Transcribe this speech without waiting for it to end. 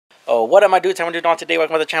Oh, what up, my dudes? How are you doing today?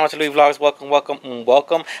 Welcome to the channel, to Louis Vlogs.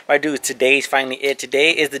 Welcome, my dudes. Today's finally it.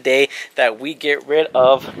 Today is the day that we get rid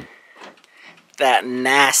of that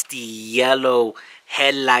nasty yellow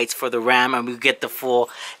headlights for the Ram, and we get the full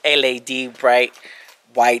LED bright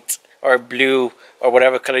white or blue or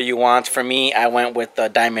whatever color you want. For me, I went with the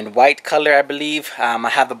diamond white color, I believe. I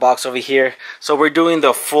have the box over here. So we're doing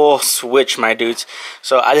the full switch, my dudes.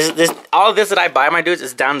 So all of this that I buy, my dudes,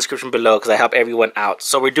 is down in the description below because I help everyone out.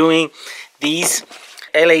 So we're doing these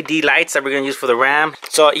LED lights that we're going to use for the Ram.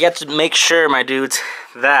 So you have to make sure, my dudes,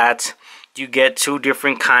 that you get two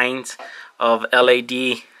different kinds of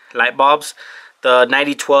LED light bulbs. The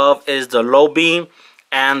 9012 is the low beam,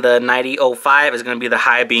 and the 9005 is going to be the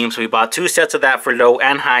high beam. So we bought two sets of that for low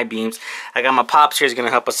and high beams. I got my pops here, he's going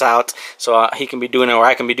to help us out, so he can be doing it, or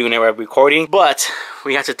I can be doing it while I'm recording. But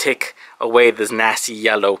we have to take away this nasty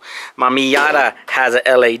yellow. My Miata has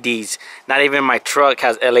LEDs. Not even my truck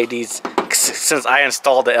has LEDs since I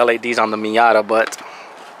installed the LEDs on the Miata. But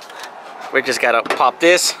we just got to pop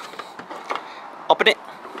this, open it,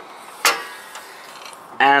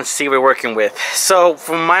 and see what we're working with. So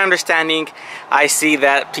from my understanding, I see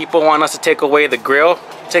that people want us to take away the grill,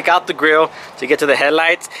 take out the grill to get to the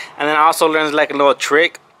headlights. And then I also learned like a little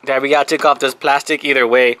trick that we gotta take off this plastic either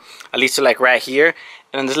way, at least to like right here.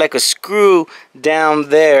 And there's like a screw down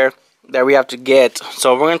there that we have to get.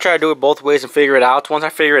 So we're gonna try to do it both ways and figure it out. Once I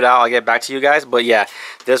figure it out, I'll get back to you guys. But yeah,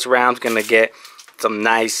 this Ram's gonna get some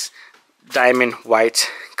nice diamond white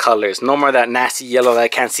colors. No more of that nasty yellow that I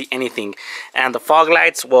can't see anything. And the fog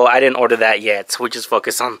lights, well, I didn't order that yet. So we just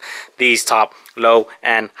focus on these top, low,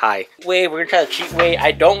 and high. We're gonna try the cheat way.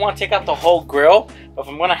 I don't want to take out the whole grill, but if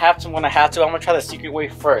I'm gonna have to, I'm gonna try the secret way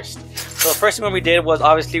first. So the first thing we did was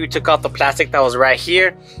obviously we took out the plastic that was right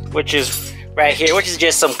here, which is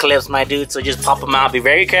just some clips, my dude. So just pop them out. Be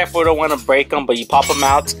very careful, don't want to break them, but you pop them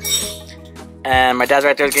out. And my dad's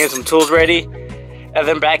right there getting some tools ready. And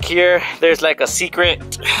then back here, there's like a secret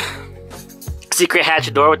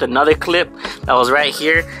hatch door with another clip that was right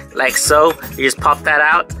here, like so. You just pop that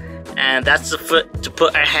out, and that's the foot to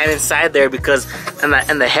put our hand inside there, because in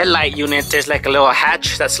the headlight unit, there's like a little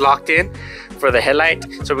hatch that's locked in for the headlight.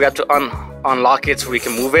 So we have to unlock it so we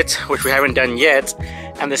can move it, which we haven't done yet.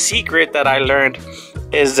 And the secret that I learned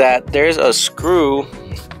is that there's a screw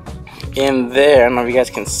in there. I don't know if you guys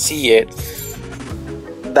can see it.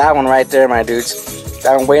 That one right there, my dudes.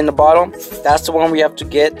 That one way in the bottom, that's the one we have to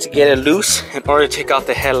get it loose in order to take out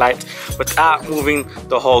the headlight without moving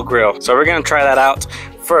the whole grill. So we're gonna try that out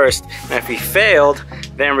first, and if we failed,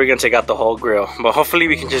 then we're gonna take out the whole grill. But hopefully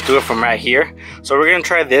we can just do it from right here. So we're gonna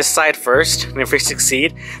try this side first, and if we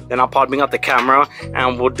succeed, then I'll probably bring out the camera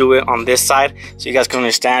and we'll do it on this side so you guys can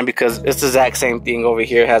understand, because it's the exact same thing over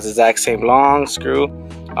here. It has the exact same long screw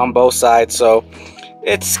on both sides, so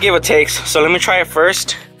it's give or takes. So let me try it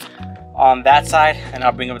first on that side, and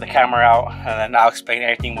I'll bring up the camera out, and then I'll explain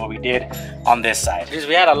everything what we did on this side. Because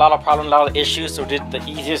we had a lot of problems, a lot of issues, so the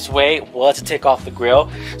easiest way was to take off the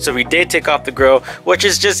grill. So we did take off the grill, which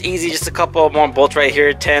is just easy, just a couple more bolts right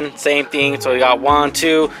here, 10, same thing. So we got 1,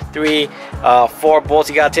 2, 3, 4 bolts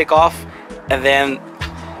you gotta take off, and then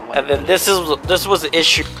this was the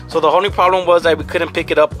issue. So the only problem was that we couldn't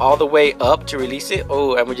pick it up all the way up to release it.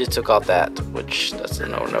 Oh, and we just took out that, which that's a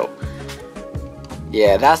no.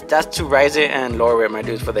 Yeah, that's to rise it and lower it, my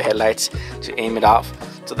dudes, for the headlights, to aim it off.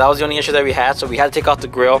 So that was the only issue that we had. So we had to take off the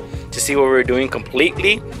grill to see what we were doing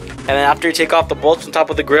completely. And then after you take off the bolts on top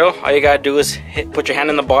of the grill, all you gotta do is put your hand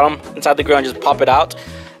in the bottom inside the grill and just pop it out,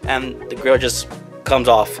 and the grill just comes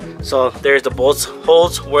off. So there's the bolts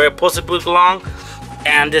holes where it's supposed to belong,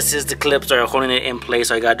 and this is the clips that are holding it in place.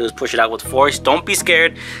 All you gotta do is push it out with force. Don't be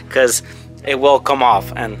scared, because it will come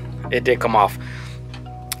off, and it did come off.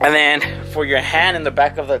 And then for your hand in the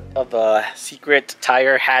back of the secret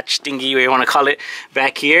tire hatch thingy, what you want to call it,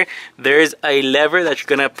 back here, there's a lever that you're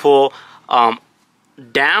gonna pull up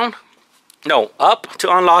to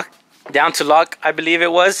unlock, down to lock, I believe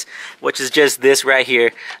it was, which is just this right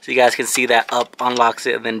here. So you guys can see that up unlocks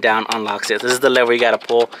it and then down unlocks it. This is the lever you gotta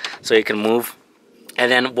pull so you can move.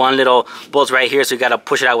 And then one little bolt right here, so you gotta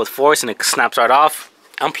push it out with force and it snaps right off.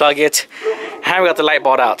 Unplug it, and we got the light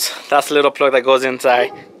bulb out. That's the little plug that goes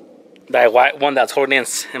inside. That white one that's holding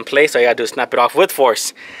it in place, so you gotta do is snap it off with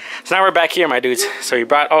force. So now we're back here, my dudes. So we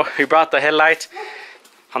brought the headlight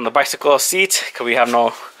on the bicycle seat because we have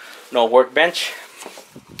no workbench,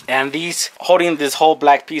 and these holding this whole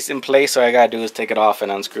black piece in place. So all I gotta do is take it off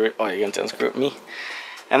and unscrew it. Oh, you're going to unscrew it, me.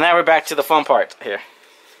 And now we're back to the fun part here.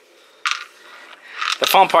 The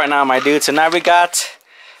fun part now, my dudes. So now we got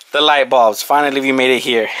the light bulbs. Finally we made it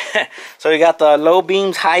here. So we got the low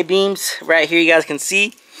beams, high beams right here, you guys can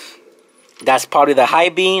see. That's probably the high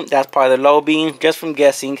beam. That's probably the low beam. Just from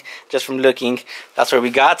guessing, just from looking, that's what we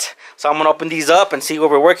got. So I'm gonna open these up and see what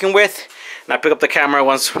we're working with. And I pick up the camera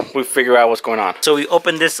once we figure out what's going on. So we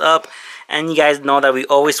open this up, and you guys know that we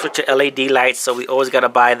always switch to LED lights. So we always gotta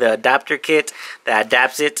buy the adapter kit that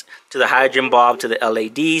adapts it to the hydrogen bulb to the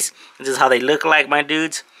LEDs. This is how they look like, my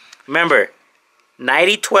dudes. Remember,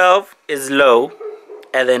 9012 is low,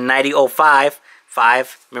 and then 9005.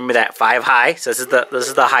 5, remember that 5 high. So this is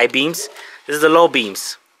the high beams. This is the low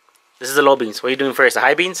beams. This is the low beams. What are you doing first? The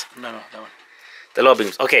high beams? No, that one. The low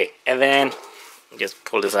beams. Okay, and then just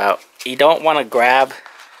pull this out. You don't want to grab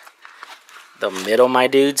the middle, my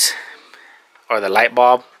dudes, or the light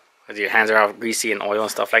bulb, because your hands are all greasy and oil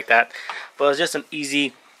and stuff like that. But it's just an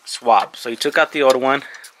easy swap. So you took out the old one,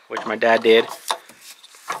 which my dad did,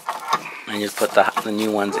 and just put the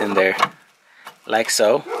new ones in there, like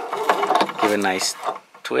so. Give a nice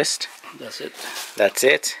twist. That's it. That's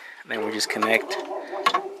it. Then we just connect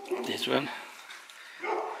this one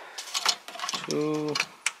to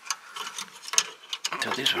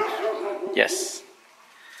this one. Yes,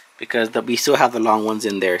 because we still have the long ones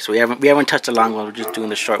in there. So we haven't touched the long ones. We're just doing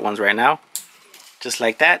the short ones right now, just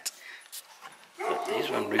like that. This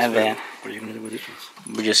one. And then what are you gonna do with this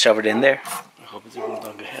one? We just shove it in there. I hope it's going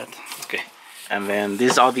down the head. Okay. And then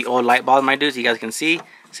these are the old light bulbs, my dudes. You guys can see.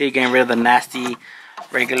 So you're getting rid of the nasty,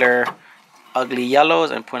 regular, ugly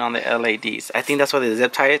yellows and putting on the LEDs. I think that's why they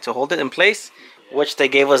zip tied it to hold it in place, which they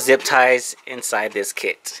gave us zip ties inside this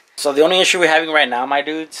kit. So the only issue we're having right now, my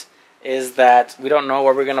dudes, is that we don't know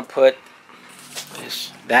where we're gonna put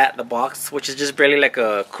the box, which is just barely like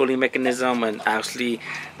a cooling mechanism, and actually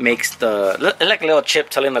makes like a little chip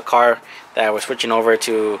telling the car that we're switching over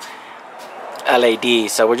to LED.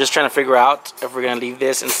 So we're just trying to figure out if we're gonna leave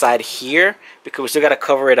this inside here, because we still gotta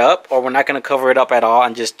cover it up, or we're not gonna cover it up at all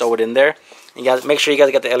and just throw it in there. You guys make sure you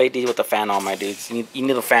guys get the LED with the fan on, my dudes. You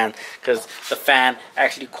need the fan, because the fan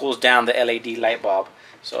actually cools down the LED light bulb.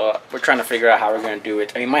 So we're trying to figure out how we're gonna do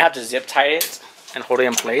it. And you might have to zip tie it and hold it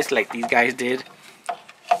in place like these guys did,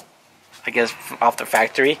 I guess, off the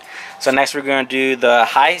factory. So next we're gonna do the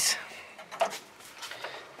highs,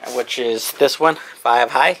 which is this one,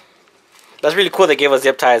 5 high. That's really cool. They gave us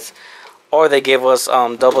zip ties, or they gave us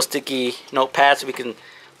double sticky notepads so we can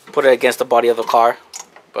put it against the body of the car.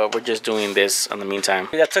 But we're just doing this in the meantime.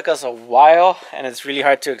 That took us a while, and it's really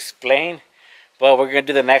hard to explain. But we're gonna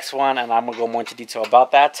do the next one, and I'm gonna go more into detail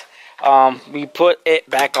about that. We put it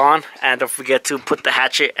back on, and don't forget to put the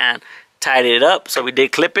hatchet and tied it up. So we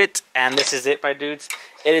did clip it, and this is it, my dudes.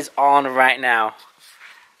 It is on right now.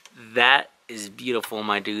 That is beautiful,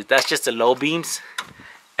 my dudes. That's just the low beams.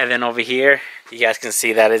 And then over here, you guys can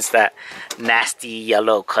see that it's that nasty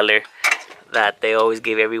yellow color that they always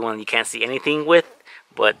give everyone you can't see anything with.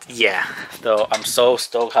 But yeah, though I'm so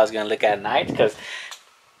stoked how it's gonna look at night, because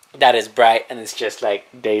that is bright and it's just like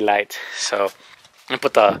daylight. So I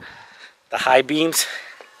put the high beams.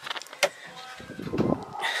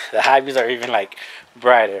 The high beams are even like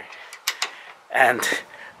brighter, and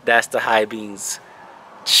that's the high beams.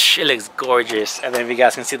 It looks gorgeous. And then you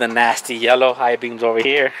guys can see the nasty yellow high beams over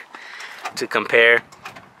here to compare.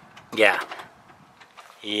 Yeah,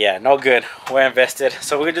 no good. We're invested.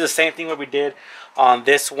 So we're gonna do the same thing what we did on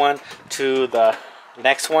this one to the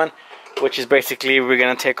next one, which is basically we're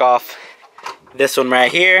gonna take off this one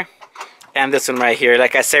right here and this one right here.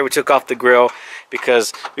 Like I said, we took off the grill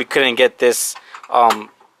because we couldn't get this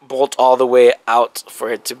bolt all the way out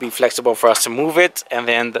for it to be flexible for us to move it. And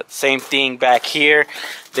then the same thing back here,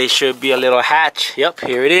 there should be a little hatch. Yep,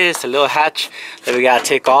 here it is, a little hatch that we gotta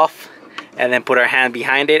take off, and then put our hand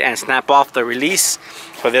behind it and snap off the release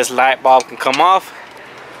so this light bulb can come off.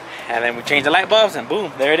 And then we change the light bulbs, and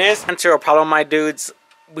boom, there it is. Answer a problem, my dudes.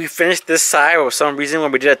 We finished this side for some reason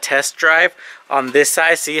when we did a test drive on this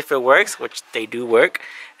side, see if it works, which they do work,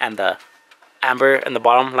 and the amber and the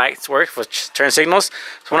bottom lights work for turn signals.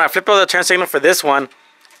 So when I flipped over the turn signal for this one,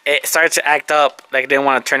 it started to act up like it didn't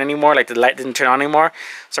want to turn anymore, like the light didn't turn on anymore.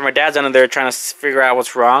 So my dad's under there trying to figure out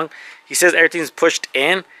what's wrong. He says everything's pushed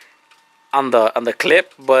in on the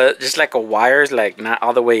clip, but just like a wire's like not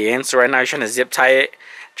all the way in. So right now he's trying to zip tie it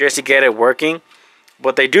just to get it working.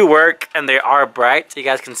 But they do work, and they are bright, you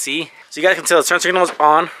guys can see. So you guys can tell the turn signal is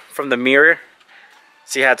on from the mirror.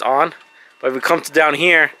 See how it's on? But if we come to down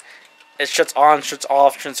here, it shuts on, shuts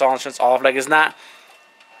off, shuts on, shuts off. Like it's not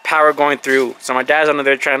power going through. So my dad's under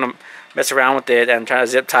there trying to mess around with it and trying to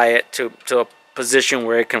zip tie it to a position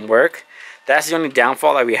where it can work. That's the only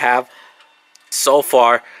downfall that we have so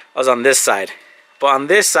far was on this side. But on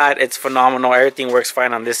this side, it's phenomenal. Everything works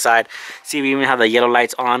fine on this side. See, we even have the yellow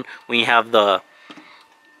lights on when you have the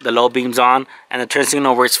the low beams on, and the turn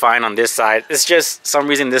signal works fine on this side. It's just some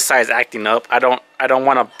reason this side is acting up. I don't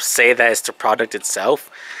want to say that it's the product itself.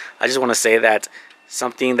 I just want to say that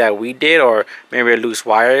something that we did, or maybe a loose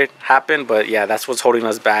wire happened. But yeah, that's what's holding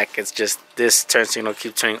us back. It's just this turn signal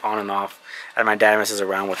keeps turning on and off, and my dad messes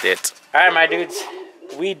around with it. All right, my dudes,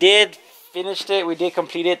 we did finished it. We did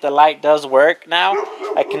complete it. The light does work now.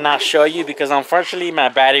 I cannot show you because unfortunately my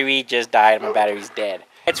battery just died. My battery's dead.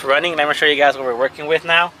 It's running. Let me show you guys what we're working with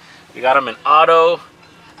now. We got them in auto,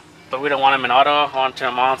 but we don't want them in auto. I want to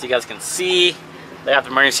turn them on so you guys can see. They have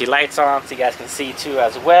the emergency lights on so you guys can see too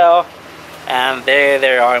as well. And there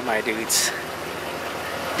they are, my dudes.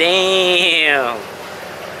 Damn.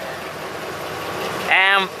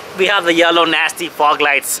 And we have the yellow nasty fog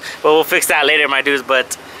lights, but we'll fix that later, my dudes.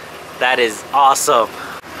 But that is awesome.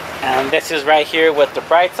 And this is right here with the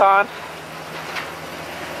brights on.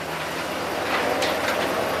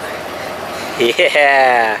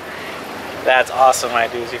 Yeah, that's awesome, my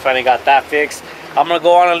dudes. We finally got that fixed. I'm gonna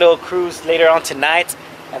go on a little cruise later on tonight,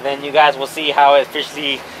 and then you guys will see how it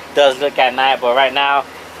officially does look at night. But right now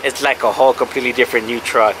it's like a whole completely different new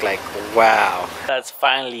truck. Like, wow. That's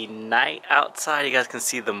finally night outside. You guys can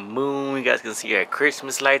see the moon. You guys can see our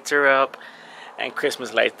Christmas lights are up. And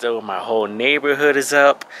Christmas lights over my whole neighborhood is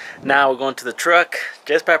up. Now we're going to the truck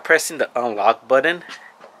just by pressing the unlock button.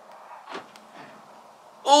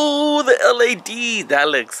 Oh, the LED, that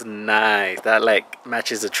looks nice. That like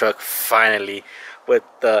matches the truck finally with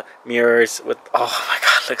the mirrors. With, oh my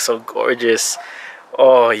god, looks so gorgeous.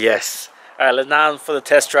 Oh yes. All right, let's now for the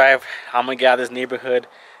test drive. I'm gonna get out of this neighborhood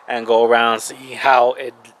and go around, see how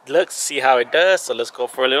it looks, see how it does. So let's go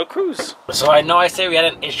for a little cruise. So I know I said we had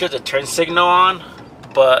an issue with the turn signal on,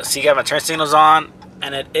 but see, my turn signal's on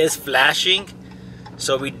and it is flashing.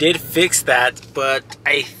 So we did fix that, but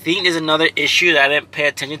I think there's another issue that I didn't pay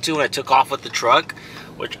attention to when I took off with the truck,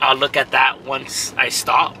 which I'll look at that once I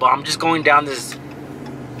stop. But I'm just going down this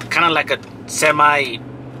kind of like a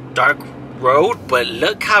semi-dark road, but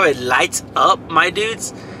look how it lights up, my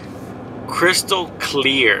dudes. Crystal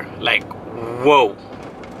clear. Like, whoa.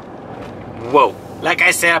 Whoa. Like I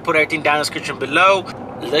said, I put everything down in the description below.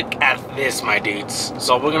 Look at this, my dudes.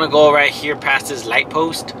 So we're gonna go right here past this light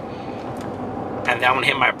post, and then I'm gonna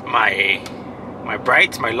hit my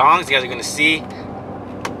brights, my longs. You guys are gonna see.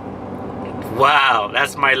 Wow,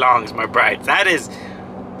 that's my longs, my brights. That is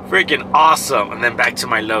freaking awesome. And then back to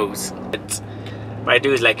my lows. My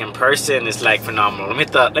dudes, like in person, it's like phenomenal. Let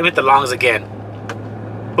me hit the longs again.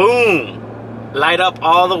 Boom. Light up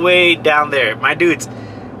all the way down there, my dudes.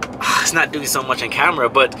 It's not doing so much on camera,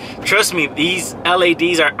 but trust me, these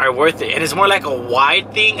LEDs are worth it. And it's more like a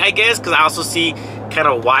wide thing, I guess, because I also see kind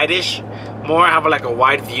of wide-ish more. I have like a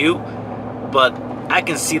wide view, but I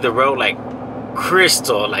can see the road like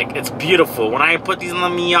crystal. Like, it's beautiful. When I put these on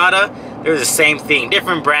the Miata, they're the same thing,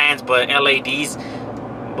 different brands, but LEDs.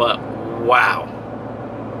 But wow,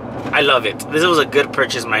 I love it. This was a good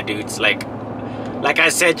purchase, my dudes. Like I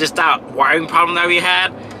said, just that wiring problem that we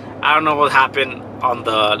had, I don't know what happened on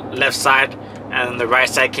the left side, and the right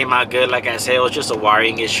side came out good. Like I said, it was just a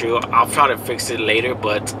wiring issue. I'll try to fix it later,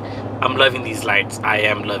 but I'm loving these lights. I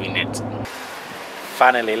am loving it.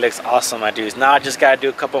 Finally, it looks awesome, my dudes. Now I just gotta do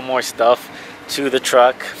a couple more stuff to the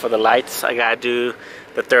truck for the lights. I gotta do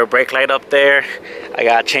the third brake light up there. I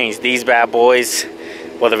gotta change these bad boys.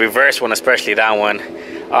 Well, the reverse one, especially that one.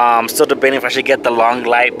 Still debating if I should get the long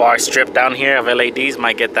light bar strip down here of LEDs.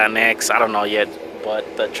 Might get that next. I don't know yet.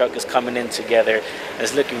 But the truck is coming in together.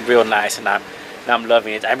 It's looking real nice, and I'm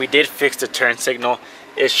loving it. And we did fix the turn signal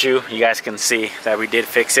issue. You guys can see that we did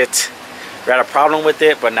fix it. We had a problem with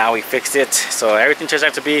it, but now we fixed it. So everything turns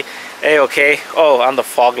out to be a-okay. Oh, on the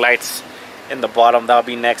fog lights in the bottom, that'll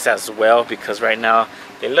be next as well, because right now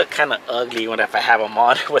they look kind of ugly if I have them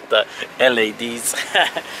on with the LEDs.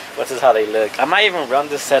 But this is how they look. I might even run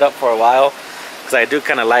this setup for a while, because I do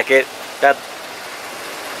kind of like it. That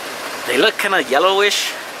they look kind of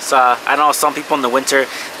yellowish. So I know some people in the winter,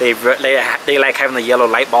 they like having the yellow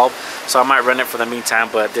light bulb. So I might run it for the meantime,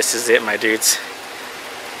 but this is it, my dudes.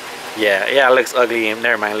 Yeah, it looks ugly.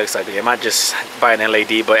 Never mind, it looks ugly. I might just buy an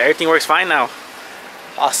LED, but everything works fine now.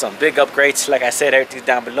 Awesome, big upgrades. Like I said, everything's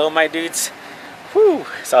down below, my dudes. Whew.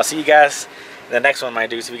 So I'll see you guys in the next one, my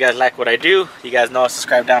dudes. If you guys like what I do, you guys know,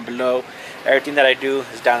 subscribe down below. Everything that I do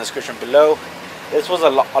is down in the description below. This was a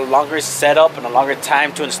longer setup and a longer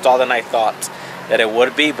time to install than I thought that it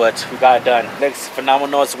would be, but we got it done. Looks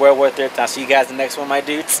phenomenal. It's well worth it. I'll see you guys in the next one, my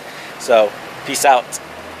dudes. So peace out.